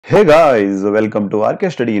Hey guys, welcome to RK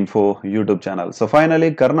Study Info YouTube channel. So finally,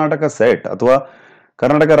 Karnataka Set ಅಥವಾ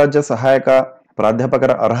ಕರ್ನಾಟಕ ರಾಜ್ಯ ಸಹಾಯಕ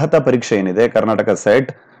ಪ್ರಾಧ್ಯಾಪಕರ ಅರ್ಹತಾ ಪರೀಕ್ಷೆ ಏನಿದೆ Karnataka set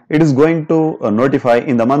it is going to notify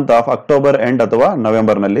in the month of October end ಅಥವಾ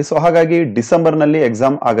November ನಲ್ಲಿ. So ಹಾಗಾಗಿ ಡಿಸೆಂಬರ್ ನಲ್ಲಿ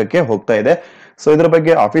ಎಕ್ಸಾಮ್ ಆಗಕ್ಕೆ ಹೋಗ್ತಾ ಇದೆ. ಸೊ ಇದರ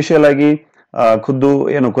ಬಗ್ಗೆ ಅಫಿಷಿಯಲ್ ಆಗಿ ಖುದ್ದು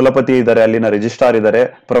ಏನು ಕುಲಪತಿ ಇದ್ದಾರೆ, ಅಲ್ಲಿನ ರಿಜಿಸ್ಟ್ರಾರ್ ಇದ್ದಾರೆ,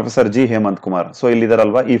 professor G Hemant Kumar. So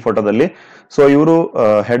ಇಲ್ಲಿದಾರಲ್ವಾ ಈ ಫೋಟೋದಲ್ಲಿ. ಸೊ ಇವರು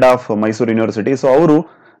head of Mysuru university. So ಅವರು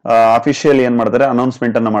ಅಫಿಷಿಯಲ್ ಏನ್ ಮಾಡ್ತಾರೆ,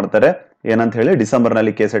 ಅನೌನ್ಸ್ಮೆಂಟ್ ಅನ್ನ ಮಾಡ್ತಾರೆ ಏನಂತ ಹೇಳಿ, ಡಿಸೆಂಬರ್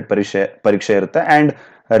ನಲ್ಲಿ ಕೆಸೆಟ್ ಪರೀಕ್ಷೆ ಇರುತ್ತೆ. ಅಂಡ್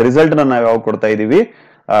ರಿಸಲ್ಟ್ ನಾವು ಯಾವಾಗ ಕೊಡ್ತಾ ಇದೀವಿ,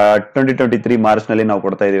 2023 ಮಾರ್ಚ್ ನಲ್ಲಿ ನಾವು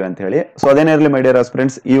ಕೊಡ್ತಾ ಇದೀವಿ ಅಂತ ಹೇಳಿ. ಸೊ ಅದೇನೇ ಇರಲಿ ಮೈ ಡಿಯರ್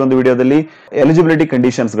ಫ್ರೆಂಡ್ಸ್, ಈ ಒಂದು ವಿಡಿಯೋದಲ್ಲಿ ಎಲಿಜಿಬಿಲಿಟಿ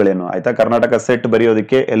ಕಂಡೀಷನ್ಸ್ ಗಳೇನು ಆಯ್ತಾ, ಕರ್ನಾಟಕ ಸೆಟ್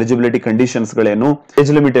ಬರೆಯೋದಕ್ಕೆ ಎಲಿಜಿಬಿಲಿಟಿ ಕಂಡೀಷನ್ಸ್ ಗಳೇನು,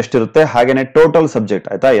 ಏಜ್ ಲಿಮಿಟ್ ಎಷ್ಟಿರುತ್ತೆ, ಹಾಗೇನೆ ಟೋಟಲ್ ಸಬ್ಜೆಕ್ಟ್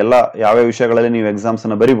ಆಯ್ತಾ, ಎಲ್ಲ ಯಾವ ವಿಷಯಗಳಲ್ಲಿ ನೀವು ಎಕ್ಸಾಮ್ಸ್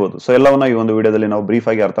ಅನ್ನ ಬರೀಬಹುದು. ಸೊ ಎಲ್ಲವನ್ನ ಈ ಒಂದು ವಿಡಿಯೋದಲ್ಲಿ ನಾವು ಬ್ರೀಫ್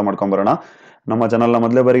ಆಗಿ ಅರ್ಥ ಮಾಡ್ಕೊಂಡ್ ಬರೋಣ. ನಮ್ಮ ಚಾನಲ್ ನ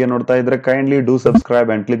ಮೊದಲೇ ಬಾರಿಗೆ ನೋಡ್ತಾ ಇದ್ರೆ kindly do subscribe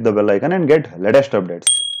and click the bell icon and get latest updates.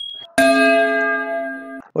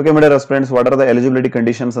 Okay my dear friends, what are the eligibility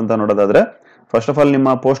conditions ಅಂತ ನೋಡೋದಾದ್ರೆ, ಫಸ್ಟ್ ಆಫ್ ಆಲ್ ನಿಮ್ಮ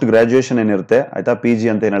ಪೋಸ್ಟ್ ಗ್ರಾಜುಯೇಷನ್ ಏನಿರುತ್ತೆ ಆಯ್ತಾ, PG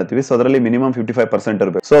ಅಂತ ಏನ್ ಹೇಳ್ತೀವಿ, ಸೊ ಅದರಲ್ಲಿ ಮಿನಿಮಮ್ 55%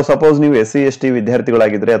 ಇರಬೇಕು. ಸೊ ಸಪೋಸ್ ನೀವು SC/ST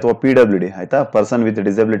ವಿದ್ಯಾರ್ಥಿಗಳಾಗಿದ್ರೆ ಅಥವಾ PWD ಆಯ್ತಾ, ಪರ್ಸನ್ ವಿತ್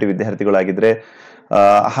ಡಿಸಬಿಲಿಟಿ ವಿದ್ಯಾರ್ಥಿಗಳಾಗಿದ್ರೆ,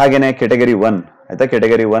 ಹಾಗೇನೆ ಕೆಟಗರಿ 1 ಆಯ್ತಾ,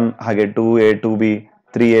 ಕೆಟಗರಿ 1 ಹಾಗೆ 2A 2B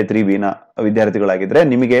 3A 3B ನ ವಿದ್ಯಾರ್ಥಿಗಳಾಗಿದ್ರೆ,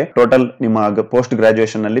 ನಿಮಗೆ ಟೋಟಲ್ ನಿಮ್ಮ ಪೋಸ್ಟ್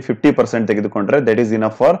ಗ್ರಾಜುಯೇಷನ್ ನಲ್ಲಿ 50% ತೆಗೆದುಕೊಂಡ್ರೆ ದಟ್ ಈಸ್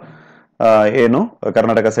ಇನಫ್ ಫಾರ್ ಏನು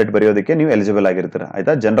ಕರ್ನಾಟಕ ಸೆಟ್ ಬರೆಯೋದಕ್ಕೆ ನೀವು ಎಲಿಜಿಬಲ್ ಆಗಿರ್ತೀರ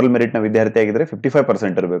ಆಯ್ತಾ. ಜನರಲ್ ಮೆರಿಟ್ ನ ವಿದ್ಯಾರ್ಥಿ ಆಗಿದ್ರೆ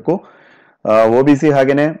 55% ಇರಬೇಕು. OBC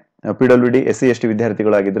ಹಾಗೇನೆ PWD SC/ST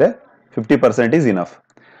ವಿದ್ಯಾರ್ಥಿಗಳಾಗಿದ್ರೆ 50% is enough.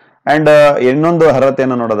 And ಇನ್ನೊಂದು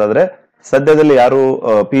ಅರ್ಹತೆಯನ್ನು ನೋಡೋದಾದ್ರೆ, ಸದ್ಯದಲ್ಲಿ ಯಾರು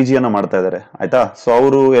PG ಅನ್ನ ಮಾಡ್ತಾ ಇದ್ದಾರೆ ಆಯ್ತಾ, ಸೊ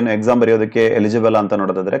ಅವರು ಏನು ಎಕ್ಸಾಮ್ ಬರೆಯೋದಕ್ಕೆ ಎಲಿಜಿಬಲ್ ಅಂತ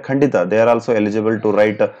ನೋಡೋದಾದ್ರೆ, ಖಂಡಿತ they are also eligible to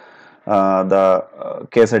right the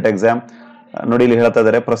KSET exam. ನೋಡಿ ಇಲ್ಲಿ ಹೇಳ್ತಾ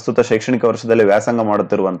ಇದ್ದಾರೆ, ಪ್ರಸ್ತುತ ಶೈಕ್ಷಣಿಕ ವರ್ಷದಲ್ಲಿ ವ್ಯಾಸಂಗ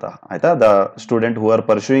ಮಾಡುತ್ತಿರುವಂತ ಆಯ್ತಾ, the student who are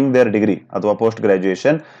pursuing there degree ಅಥವಾ post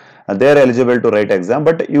graduation they are eligible to write exam.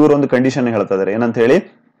 But ಇವರು ಒಂದು ಕಂಡೀಷನ್ ಹೇಳ್ತಾ ಇದ್ದಾರೆ ಏನಂತ ಹೇಳಿ,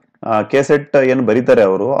 ಕೆಸೆಟ್ ಏನು ಬರೀತಾರೆ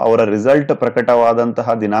ಅವರು, ಅವರ ರಿಸಲ್ಟ್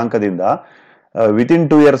ಪ್ರಕಟವಾದಂತಹ ದಿನಾಂಕದಿಂದ ವಿತಿನ್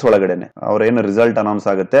 2 years ಒಳಗಡೆನೆ ಅವ್ರ ಏನು ರಿಸಲ್ಟ್ ಅನೌನ್ಸ್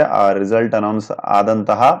ಆಗುತ್ತೆ, ಆ ರಿಸಲ್ಟ್ ಅನೌನ್ಸ್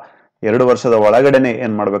ಆದಂತಹ 2 ವರ್ಷದ ಒಳಗಡೆನೆ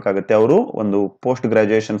ಏನ್ ಮಾಡ್ಬೇಕಾಗುತ್ತೆ, ಅವರು ಒಂದು ಪೋಸ್ಟ್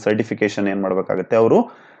ಗ್ರಾಜುಯೇಷನ್ ಸರ್ಟಿಫಿಕೇಶನ್ ಏನ್ ಮಾಡ್ಬೇಕಾಗುತ್ತೆ, ಅವರು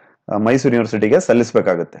ಮೈಸೂರು ಯೂನಿವರ್ಸಿಟಿಗೆ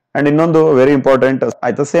ಸಲ್ಲಿಸಬೇಕಾಗುತ್ತೆ. ಅಂಡ್ ಇನ್ನೊಂದು ವೆರಿ ಇಂಪಾರ್ಟೆಂಟ್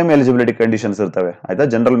ಆಯ್ತಾ, ಸೇಮ್ ಎಲಿಜಿಬಿಲಿಟಿ ಕಂಡೀಷನ್ಸ್ ಇರ್ತವೆ ಆಯ್ತಾ.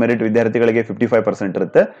 ಜನರಲ್ ಮೆರಿಟ್ ವಿದ್ಯಾರ್ಥಿಗಳಿಗೆ 55%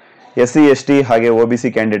 ಇರುತ್ತೆ. SC/ST ಹಾಗೆ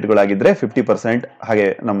OBC ಕ್ಯಾಂಡಿಡೇಟ್ಗಳಾಗಿದ್ರೆ 50%,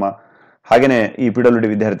 ಹಾಗೇನೆ ಈ PWD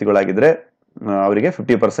ವಿದ್ಯಾರ್ಥಿಗಳಾಗಿದ್ರೆ ಅವರಿಗೆ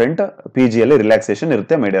 50% PG ಅಲ್ಲಿ ರಿಲ್ಯಾಕ್ಸೇಷನ್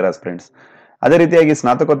ಇರುತ್ತೆ ಮೈ ಡಿಯರ್ ಫ್ರೆಂಡ್ಸ್. ಅದೇ ರೀತಿಯಾಗಿ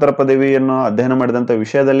ಸ್ನಾತಕೋತ್ತರ ಪದವಿಯನ್ನು ಅಧ್ಯಯನ ಮಾಡಿದಂತ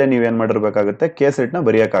ವಿಷಯದಲ್ಲೇ ನೀವೇನ್ ಮಾಡಿರ್ಬೇಕಾಗುತ್ತೆ, ಕೆಸೆಟ್ ನ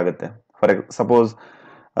ಬರೆಯಕ್ಕಾಗುತ್ತೆ. ಫಾರ್ ಸಪೋಸ್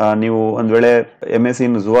ನೀವು ಒಂದ್ ವೇಳೆ MSc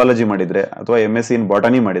ಇನ್ ಝುವಾಲಜಿ ಮಾಡಿದ್ರೆ ಅಥವಾ MSc ಇನ್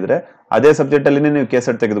ಬಾಟನಿ ಮಾಡಿದ್ರೆ, ಅದೇ ಸಬ್ಜೆಕ್ಟ್ ಅಲ್ಲಿ ನೀವು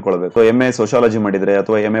ಕೆಸೆಟ್ ತೆಗೆದುಕೊಳ್ಬೇಕು. MA ಸೋಶಿಯಾಲಜಿ ಮಾಡಿದ್ರೆ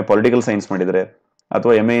ಅಥವಾ MA ಪೊಲಿಟಿಕಲ್ ಸೈನ್ಸ್ ಮಾಡಿದ್ರೆ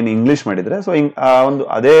ಅಥವಾ MA ಇನ್ ಇಂಗ್ಲಿಷ್ ಮಾಡಿದ್ರೆ, ಸೊ ಒಂದು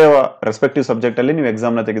ಅದೇ ರೆಸ್ಪೆಕ್ಟಿವ್ ಸಬ್ಜೆಕ್ಟ್ ಅಲ್ಲಿ ನೀವು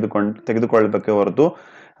ಎಕ್ಸಾಮ್ ನ ತೆಗೆದುಕೊಳ್ಬೇಕೆ ಹೊರತು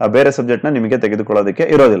ಬೇರೆ ಸಬ್ಜೆಕ್ಟ್ ನ ನಿಮಗೆ ತೆಗೆದುಕೊಳ್ಳೋದಕ್ಕೆ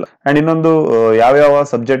ಇರೋದಿಲ್ಲ. ಅಂಡ್ ಇನ್ನೊಂದು, ಯಾವ್ಯಾವ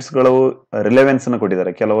ಸಬ್ಜೆಕ್ಟ್ಸ್ ಗಳು ರಿಲೆವೆನ್ಸ್ ನ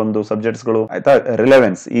ಕೊಟ್ಟಿದ್ದಾರೆ, ಕೆಲವೊಂದು ಸಬ್ಜೆಕ್ಟ್ಸ್ ಗಳು ಆಯ್ತಾ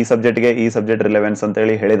ರಿಲೆವೆನ್ಸ್, ಈ ಸಬ್ಜೆಕ್ಟ್ಗೆ ಈ ಸಬ್ಜೆಕ್ಟ್ ರಿಲೆವೆನ್ಸ್ ಅಂತ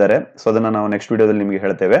ಹೇಳಿ ಹೇಳಿದ್ದಾರೆ. ಸೊ ಅದನ್ನ ನಾವು ನೆಕ್ಸ್ಟ್ ವಿಡಿಯೋದಲ್ಲಿ ನಿಮಗೆ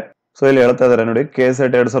ಹೇಳ್ತೇವೆ. ಸೊ ಇಲ್ಲಿ ಹೇಳ್ತಾ ಇದಾರೆ ನೋಡಿ,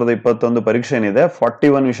 ಕೆಸೆಟ್ 2021 ಪರೀಕ್ಷೆ ಏನಿದೆ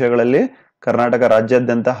 41 ವಿಷಯಗಳಲ್ಲಿ ಕರ್ನಾಟಕ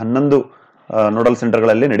ರಾಜ್ಯಾದ್ಯಂತ 11 ನೋಡಲ್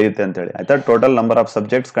ಸೆಂಟರ್ಗಳಲ್ಲಿ ನಡೆಯುತ್ತೆ ಅಂತ ಹೇಳಿ ಆಯ್ತಾ. Total number of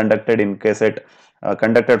subjects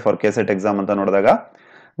conducted for KSET exam ಅಂತ ನೋಡಿದಾಗ,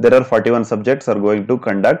 there are 41 subjects are going to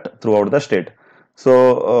conduct through out the state. So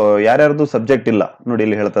ಯಾರ್ಯಾರ್ದು subject ಇಲ್ಲ ನೋಡಿ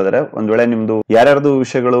ಇಲ್ಲಿ ಹೇಳ್ತಾ ಇದಾರೆ, ಒಂದ್ ವೇಳೆ ನಿಮ್ದು ಯಾರ್ಯಾರ್ದು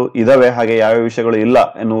ವಿಷಯಗಳು ಇದಾವೆ ಹಾಗೆ ಯಾವ್ಯಾವ ವಿಷಯಗಳು ಇಲ್ಲ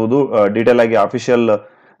ಎನ್ನುವುದು ಡೀಟೇಲ್ ಆಗಿ ಅಫಿಷಿಯಲ್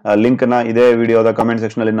ಲಿಂಕ್ ನ ಇದೇ ವಿಡಿಯೋದ ಕಮೆಂಟ್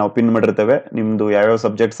ಸೆಕ್ಷನ್ ಅಲ್ಲಿ ನಾವು ಪಿನ್ ಮಾಡಿರ್ತೇವೆ. ನಿಮ್ದು ಯಾವ್ಯಾವ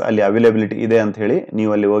ಸಬ್ಜೆಕ್ಟ್ಸ್ ಅಲ್ಲಿ ಅವೈಲೇಬಿಲಿಟಿ ಇದೆ ಅಂತ ಹೇಳಿ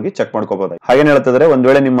ನೀವು ಅಲ್ಲಿ ಹೋಗಿ ಚೆಕ್ ಮಾಡ್ಕೋಬಹುದು. ಹಾಗೇನ್ ಹೇಳ್ತಿದ್ರೆ, ಒಂದ್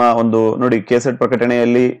ವೇಳೆ ನಿಮ್ಮ ಒಂದು ನೋಡಿ ಕೆಸೆಟ್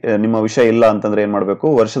ಪ್ರಕಟಣೆಯಲ್ಲಿ ನಿಮ್ಮ ವಿಷಯ ಇಲ್ಲ ಅಂತಂದ್ರೆ ಏನ್ ಮಾಡ್ಬೇಕು,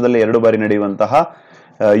 ವರ್ಷದಲ್ಲಿ 2 ಬಾರಿ ನಡೆಯುವಂತಹ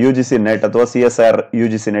UGC ನೆಟ್ ಅಥವಾ CSIR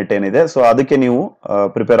UGC ನೆಟ್ ಏನಿದೆ, ಸೊ ಅದಕ್ಕೆ ನೀವು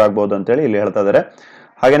ಪ್ರಿಪೇರ್ ಆಗ್ಬಹುದು ಅಂತ ಹೇಳಿ ಇಲ್ಲಿ ಹೇಳ್ತಾ ಇದಾರೆ.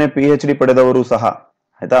 ಹಾಗೇನೆ PhD ಪಡೆದವರು ಸಹ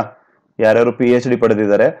ಆಯ್ತಾ, ಯಾರ್ಯಾರು PhD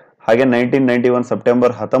ಪಡೆದಿದ್ದಾರೆ, ಹಾಗೆ 1991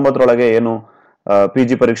 ಸೆಪ್ಟೆಂಬರ್ 19 ಏನು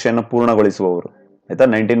PG ಪರೀಕ್ಷೆಯನ್ನು ಪೂರ್ಣಗೊಳಿಸುವವರು ಆಯ್ತಾ,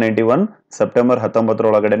 1991 ಸೆಪ್ಟೆಂಬರ್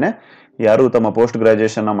 19 ಯಾರು ತಮ್ಮ ಪೋಸ್ಟ್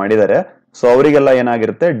ಗ್ರಾಜುಯೇಷನ್ ಮಾಡಿದ್ದಾರೆ, ಸೊ ಅವರಿಗೆಲ್ಲ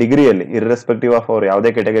ಏನಾಗಿರುತ್ತೆ, ಡಿಗ್ರಿಯಲ್ಲಿ ಇರ್ರೆಸ್ಪೆಕ್ಟಿವ್ ಆಫ್ ಅವ್ರು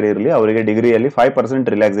ಯಾವುದೇ ಕೆಟಗರಿ ಇರಲಿ, ಅವರಿಗೆ ಡಿಗ್ರಿಯಲ್ಲಿ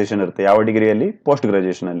 5% ರಿಲ್ಯಾಕ್ಸೇಷನ್ ಇರುತ್ತೆ. ಯಾವ ಡಿಗ್ರಿಯಲ್ಲಿ, ಪೋಸ್ಟ್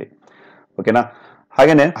ಗ್ರಾಜುಯೇಷನ್ ಅಲ್ಲಿ. ಓಕೆನಾ.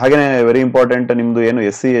 ಹಾಗೇನೆ ವೆರಿ ಇಂಪಾರ್ಟೆಂಟ್, ನಿಮ್ದು ಏನು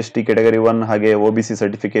SC/ST ಕೆಟಗರಿ 1 ಹಾಗೆ OBC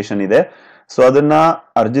ಸರ್ಟಿಫಿಕೇಶನ್ ಇದೆ, ಸೊ ಅದನ್ನ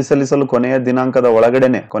ಅರ್ಜಿ ಸಲ್ಲಿಸಲು ಕೊನೆಯ ದಿನಾಂಕದ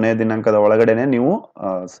ಒಳಗಡೆನೆ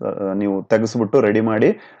ನೀವು ತೆಗೆಸ್ಬಿಟ್ಟು ರೆಡಿ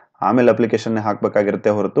ಮಾಡಿ ಆಮೇಲೆ ಅಪ್ಲಿಕೇಶನ್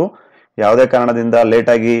ಹಾಕ್ಬೇಕಾಗಿರುತ್ತೆ ಹೊರತು ಯಾವುದೇ ಕಾರಣದಿಂದ ಲೇಟ್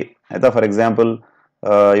ಆಗಿ ಆಯ್ತಾ, ಫಾರ್ ಎಕ್ಸಾಂಪಲ್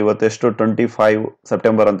ಇವತ್ತೆಷ್ಟು 25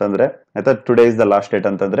 ಸೆಪ್ಟೆಂಬರ್ ಅಂತಂದ್ರೆ ಆಯ್ತಾ, today is the last date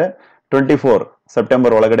ಅಂತಂದ್ರೆ 24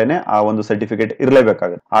 ಸೆಪ್ಟೆಂಬರ್ ಒಳಗಡೆನೆ ಆ ಒಂದು ಸರ್ಟಿಫಿಕೇಟ್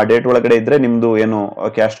ಇರಲೇಬೇಕಾಗುತ್ತೆ. ಆ ಡೇಟ್ ಒಳಗಡೆ ಇದ್ರೆ ನಿಮ್ದು ಏನು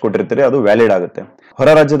ಕ್ಯಾಸ್ಟ್ ಕೊಟ್ಟಿರ್ತೀರಿ ಅದು ವ್ಯಾಲಿಡ್ ಆಗುತ್ತೆ. ಹೊರ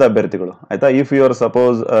ರಾಜ್ಯದ ಅಭ್ಯರ್ಥಿಗಳು ಆಯ್ತಾ, ಇಫ್ ಯುವರ್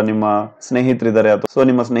ಸಪೋಸ್ ನಿಮ್ಮ ಸ್ನೇಹಿತರಿದ್ದಾರೆ ಅಥವಾ ಸೊ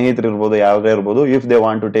ನಿಮ್ಮ ಸ್ನೇಹಿತರು ಇರ್ಬೋದು, ಯಾವ್ದೇ ಇರ್ಬೋದು, if they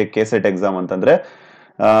want to take KSET exam ಅಂತಂದ್ರೆ,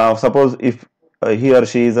 suppose if he or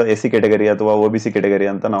she is S C category ಅಥವಾ ಒ ಬಿ ಸಿ ಕೆಟಗರಿ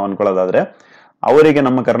ಅಂತ ನಾವು ಅನ್ಕೊಳ್ಳೋದಾದ್ರೆ, ಅವರಿಗೆ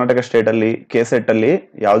ನಮ್ಮ ಕರ್ನಾಟಕ ಸ್ಟೇಟ್ ಅಲ್ಲಿ ಕೆಸೆಟ್ ಅಲ್ಲಿ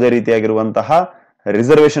ಯಾವುದೇ ರೀತಿಯಾಗಿರುವಂತಹ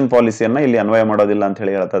ರಿಸರ್ವೇಶನ್ ಪಾಲಿಸಿಯನ್ನ ಇಲ್ಲಿ ಅನ್ವಯ ಮಾಡೋದಿಲ್ಲ ಅಂತ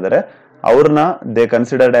ಹೇಳಿ ಹೇಳ್ತಾ ಇದ್ದಾರೆ. ಅವ್ರನ್ನ they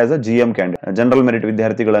considered as a GM candidate, general merit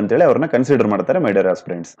ವಿದ್ಯಾರ್ಥಿಗಳು ಅಂತ ಹೇಳಿ ಅವ್ರನ್ನ ಕನ್ಸಿಡರ್ ಮಾಡ್ತಾರೆ ಮೈ ಡಿಯರ್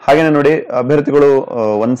ಆಸ್ಪಿರೆಂಟ್ಸ್. ಹಾಗೇನೆ ನೋಡಿ, ಅಭ್ಯರ್ಥಿಗಳು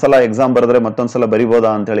ಒಂದ್ಸಲ ಎಕ್ಸಾಮ್ ಬರೆದ್ರೆ ಮತ್ತೊಂದ್ಸಲ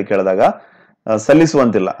ಬರಿಬೋದಾ ಅಂತ ಹೇಳಿ ಕೇಳಿದಾಗ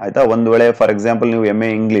ಸಲ್ಲಿಸುವಂತಿಲ್ಲ ಆಯ್ತಾ. ಒಂದ್ ವೇಳೆ ಫಾರ್ ಎಕ್ಸಾಂಪಲ್ ನೀವು MA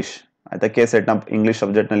ಇಂಗ್ಲಿಷ್ ಆಯ್ತಾ, ಕೆಸೆಟ್ ನ ಇಂಗ್ಲಿಷ್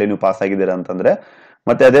ಸಬ್ಜೆಕ್ಟ್ ನಲ್ಲಿ ನೀವು ಪಾಸ್ ಆಗಿದ್ದೀರಾ ಅಂತಂದ್ರೆ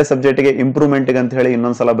ಮತ್ತೆ ಅದೇ ಸಬ್ಜೆಕ್ಟ್ ಗೆ ಇಂಪ್ರೂವ್ಮೆಂಟ್ ಅಂತ ಹೇಳಿ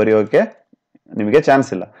ಇನ್ನೊಂದ್ಸಲ ಬರೆಯೋಕೆ ನಿಮಗೆ ಚಾನ್ಸ್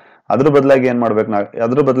ಇಲ್ಲ. ಅದ್ರ ಬದಲಾಗಿ ಏನ್ ಮಾಡ್ಬೇಕು,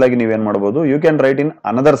 ಅದ್ರ ಬದಲಾಗಿ ನೀವೇನ್ ಮಾಡಬಹುದು, you can write in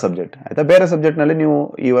another subject ಆಯ್ತಾ. ಬೇರೆ ಸಬ್ಜೆಕ್ಟ್ ನಲ್ಲಿ ನೀವು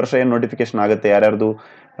ಈ ವರ್ಷ ಏನ್ ನೋಟಿಫಿಕೇಶನ್ ಆಗುತ್ತೆ, ಯಾರ್ಯಾರ್ದು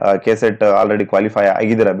ಕೆಸೆಟ್ ಆಲ್ರೆಡಿ ಕ್ವಾಲಿಫೈ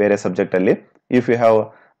ಆಗಿದ್ದೀರಾ ಬೇರೆ ಸಬ್ಜೆಕ್ಟ್ ಅಲ್ಲಿ, if you have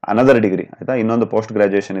another degree ಆಯ್ತಾ, ಇನ್ನೊಂದು ಪೋಸ್ಟ್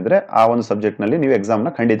ಗ್ರಾಜುಯೇಷನ್ ಇದ್ರೆ ಆ ಒಂದು ಸಬ್ಜೆಕ್ಟ್ ನಲ್ಲಿ ನೀವು ಎಕ್ಸಾಮ್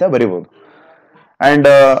ನ ಖಂಡಿತ ಬರೀಬಹುದು. ಅಂಡ್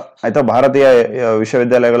ಆಯ್ತಾ, ಭಾರತೀಯ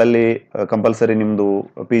ವಿಶ್ವವಿದ್ಯಾಲಯಗಳಲ್ಲಿ ಕಂಪಲ್ಸರಿ ನಿಮ್ದು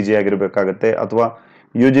PG ಆಗಿರ್ಬೇಕಾಗತ್ತೆ, ಅಥವಾ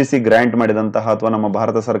UGC ಗ್ರಾಂಟ್ ಮಾಡಿದಂತಹ ಅಥವಾ ನಮ್ಮ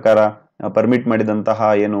ಭಾರತ ಸರ್ಕಾರ ಪರ್ಮಿಟ್ ಮಾಡಿದಂತಹ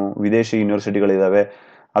ಏನು ವಿದೇಶಿ ಯೂನಿವರ್ಸಿಟಿಗಳಿದಾವೆ,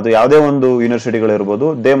 ಅದು ಯಾವುದೇ ಒಂದು ಯೂನಿವರ್ಸಿಟಿಗಳು ಇರ್ಬೋದು,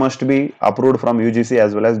 they must be approved from UGC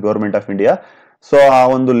as well as government of India. So ಆ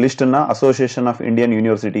ಒಂದು ಲಿಸ್ಟ್ ನ ಅಸೋಸಿಯೇಷನ್ ಆಫ್ ಇಂಡಿಯನ್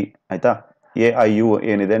ಯೂನಿವರ್ಸಿಟಿ ಆಯ್ತಾ, AIU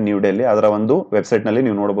ಏನಿದೆ ನ್ಯೂ ಡೆಲ್ಲಿ, ಅದರ ಒಂದು ವೆಬ್ಸೈಟ್ ನಲ್ಲಿ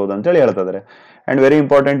ನೀವು ನೋಡಬಹುದು ಅಂತ ಹೇಳಿ ಹೇಳ್ತಾ ಇದ್ದಾರೆ. ಅಂಡ್ ವೆರಿ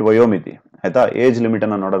ಇಂಪಾರ್ಟೆಂಟ್, ವಯೋಮಿತಿ ಆಯ್ತಾ, ಏಜ್ ಲಿಮಿಟ್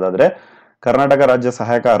ಅನ್ನ ನೋಡೋದಾದ್ರೆ ಕರ್ನಾಟಕ ರಾಜ್ಯ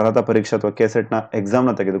ಸಹಾಯಕ ಅರ್ಹತಾ ಪರೀಕ್ಷೆ ಅಥವಾ ಕೆಸೆಟ್ ನ ಎಕ್ಸಾಮ್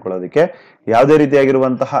ನ ತೆಗೆದುಕೊಳ್ಳೋದಕ್ಕೆ ಯಾವುದೇ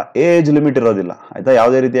ರೀತಿಯಾಗಿರುವಂತಹ ಏಜ್ ಲಿಮಿಟ್ ಇರೋದಿಲ್ಲ ಆಯ್ತಾ.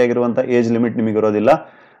 ಯಾವುದೇ ರೀತಿಯಾಗಿರುವಂತಹ ಏಜ್ ಲಿಮಿಟ್ ನಿಮಗೆ ಇರೋದಿಲ್ಲ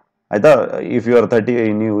ಆಯ್ತಾ. ಇಫ್ ಯು ಆರ್ 30,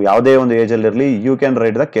 ನೀವು ಯಾವುದೇ ಒಂದು ಏಜ್ ಅಲ್ಲಿ ಇರಲಿ, you can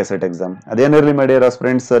write the KSET exam. ಅದೇನಿರಲಿ my dear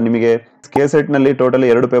friends, ನಿಮಗೆ ಕೆಸೆಟ್ ನಲ್ಲಿ ಟೋಟಲಿ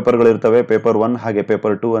 2 ಪೇಪರ್ಗಳು ಇರ್ತವೆ, ಪೇಪರ್ 1 ಹಾಗೆ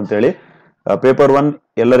ಪೇಪರ್ 2 ಅಂತೇಳಿ. ಪೇಪರ್ 1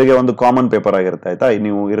 ಎಲ್ಲರಿಗೆ ಒಂದು ಕಾಮನ್ ಪೇಪರ್ ಆಗಿರುತ್ತೆ ಆಯ್ತಾ.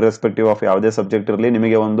 ನೀವು ಇರ್ರೆಸ್ಪೆಕ್ಟಿವ್ ಆಫ್ ಯಾವುದೇ ಸಬ್ಜೆಕ್ಟ್ ಇರಲಿ,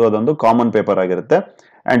 ನಿಮಗೆ ಅದೊಂದು ಕಾಮನ್ ಪೇಪರ್ ಆಗಿರುತ್ತೆ.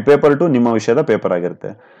 ಅಂಡ್ ಪೇಪರ್ 2 ನಿಮ್ಮ ವಿಷಯದ ಪೇಪರ್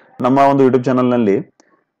ಆಗಿರುತ್ತೆ. ನಮ್ಮ ಒಂದು ಯೂಟ್ಯೂಬ್ ಚಾನಲ್ ನಲ್ಲಿ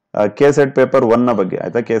ಕೆಸೆಟ್ ಪೇಪರ್ 1 ನ ಬಗ್ಗೆ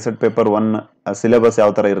ಆಯ್ತಾ, ಕೆಸೆಟ್ ಪೇಪರ್ 1 ಸಿಲೆಬಸ್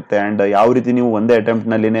ಯಾವ ತರ ಇರುತ್ತೆ ಅಂಡ್ ಯಾವ ರೀತಿ ನೀವು ಒಂದೇ ಅಟೆಂಪ್ಟ್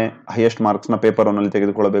ನಲ್ಲಿನೇ ಹೈಯೆಸ್ಟ್ ಮಾರ್ಕ್ಸ್ ನ ಪೇಪರ್ 1 ನಲ್ಲಿ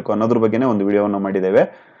ತೆಗೆದುಕೊಳ್ಳಬೇಕು ಅನ್ನೋದ್ರ ಬಗ್ಗೆನೇ ಒಂದು ವಿಡಿಯೋವನ್ನು ಮಾಡಿದ್ದೇವೆ.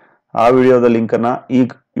 ಆ ವಿಡಿಯೋದ ಲಿಂಕ್ ಅನ್ನ ಈ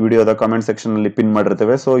ವಿಡಿಯೋದ ಕಾಮೆಂಟ್ ಸೆಕ್ಷನ್ ನಲ್ಲಿ ಪಿನ್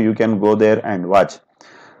ಮಾಡಿರ್ತೇವೆ. So you can go there and watch.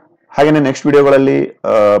 ಹಾಗೇನೆ ನೆಕ್ಸ್ಟ್ ವಿಡಿಯೋಗಳಲ್ಲಿ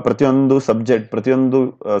ಪ್ರತಿಯೊಂದು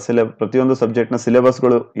ಸಬ್ಜೆಕ್ಟ್ ನ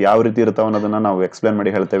ಸಿಲೆಬಸ್ಗಳು ಯಾವ ರೀತಿ ಇರ್ತಾವ ಅನ್ನೋದನ್ನ ನಾವು ಎಕ್ಸ್ಪ್ಲೇನ್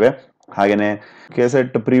ಮಾಡಿ ಹೇಳ್ತೇವೆ. ಹಾಗೇನೆ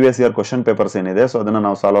KSET previous year question papers ಏನಿದೆ, ಸೊ ಅದನ್ನ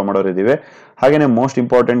ನಾವು ಸಾಲ್ವ್ ಮಾಡೋರಿದ್ದೀವಿ. ಹಾಗೇನೆ ಮೋಸ್ಟ್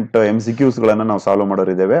ಇಂಪಾರ್ಟೆಂಟ್ MCQs ಗಳನ್ನ ನಾವು ಸಾಲ್ವ್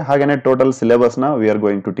ಮಾಡೋರಿದ್ದೇವೆ. ಹಾಗೇನೆ ಟೋಟಲ್ ಸಿಲೆಬಸ್ ನ we are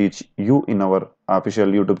going to teach you in our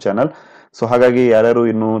official YouTube channel. So ಹಾಗಾಗಿ ಯಾರ್ಯಾರು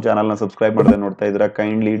ಇನ್ನೂ ಚಾನಲ್ ನ ಸಬ್ಸ್ಕ್ರೈಬ್ ಮಾಡದೆ ನೋಡ್ತಾ ಇದ್ರೆ,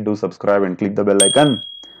 kindly do subscribe and click the bell icon.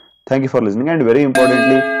 Thank you for listening. And very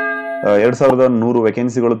importantly 2100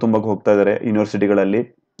 ವೇಕೆನ್ಸಿಗಳು ತುಂಬಕ್ಕೆ ಹೋಗ್ತಾ ಇದ್ದಾರೆ ಯೂನಿವರ್ಸಿಟಿಗಳಲ್ಲಿ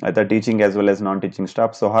ಆಯ್ತಾ, teaching as well as non teaching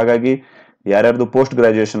staff. So ಹಾಗಾಗಿ ಯಾರ್ಯಾರ್ದು ಪೋಸ್ಟ್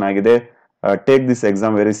ಗ್ರಾಜುಯೇಷನ್ ಆಗಿದೆ, take this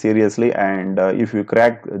exam very seriously, and if you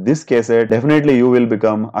crack this KSET, definitely you will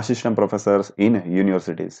become assistant professors in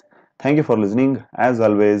universities. Thank you for listening. As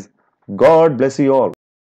always, God bless you all.